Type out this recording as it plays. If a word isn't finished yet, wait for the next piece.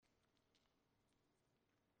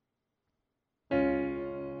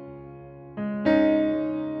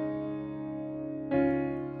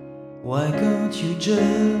Why can't you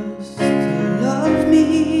just love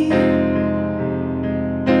me?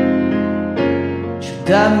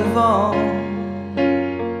 Should I move on?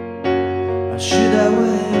 Or should I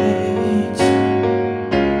wait?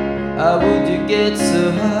 How would you get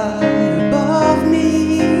so high above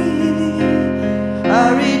me?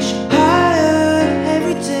 I reach higher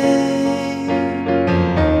every day,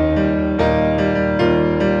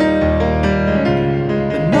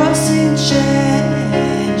 but nothing changes.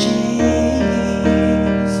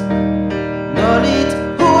 Not it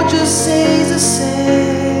all just stays the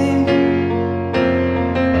same.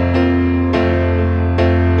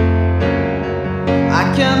 I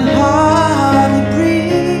can hardly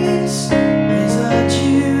breathe without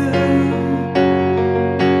you.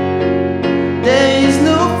 There is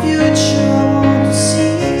no future I want to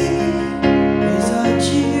see without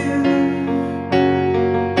you.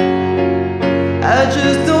 I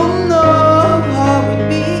just don't know how it would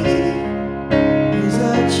be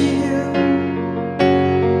without you.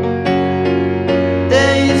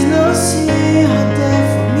 There is no sin out there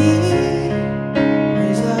for me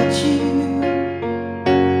without you.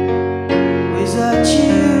 Without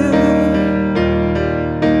you,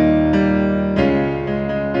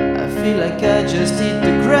 I feel like I just hit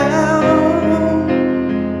the ground.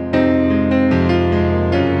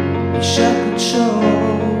 Wish I could show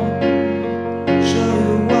you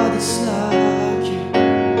what it's like,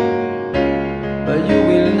 but you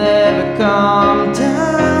will never come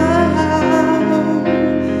down.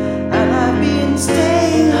 And I've been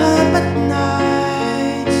staying up at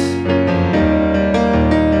night,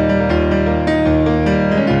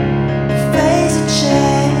 face it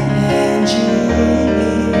changes,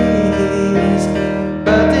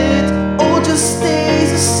 but it all just stays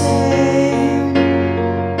the same.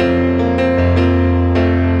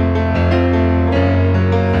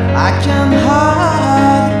 I can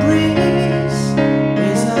hardly breathe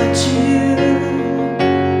without you.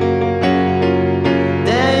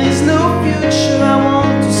 There is no future I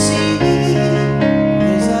want to see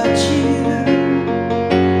without you.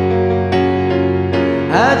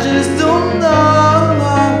 I just don't know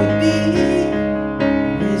how it would be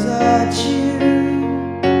without you.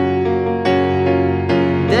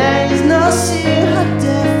 There is nothing out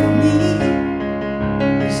there for me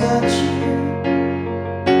without you.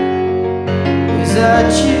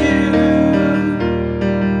 Without you.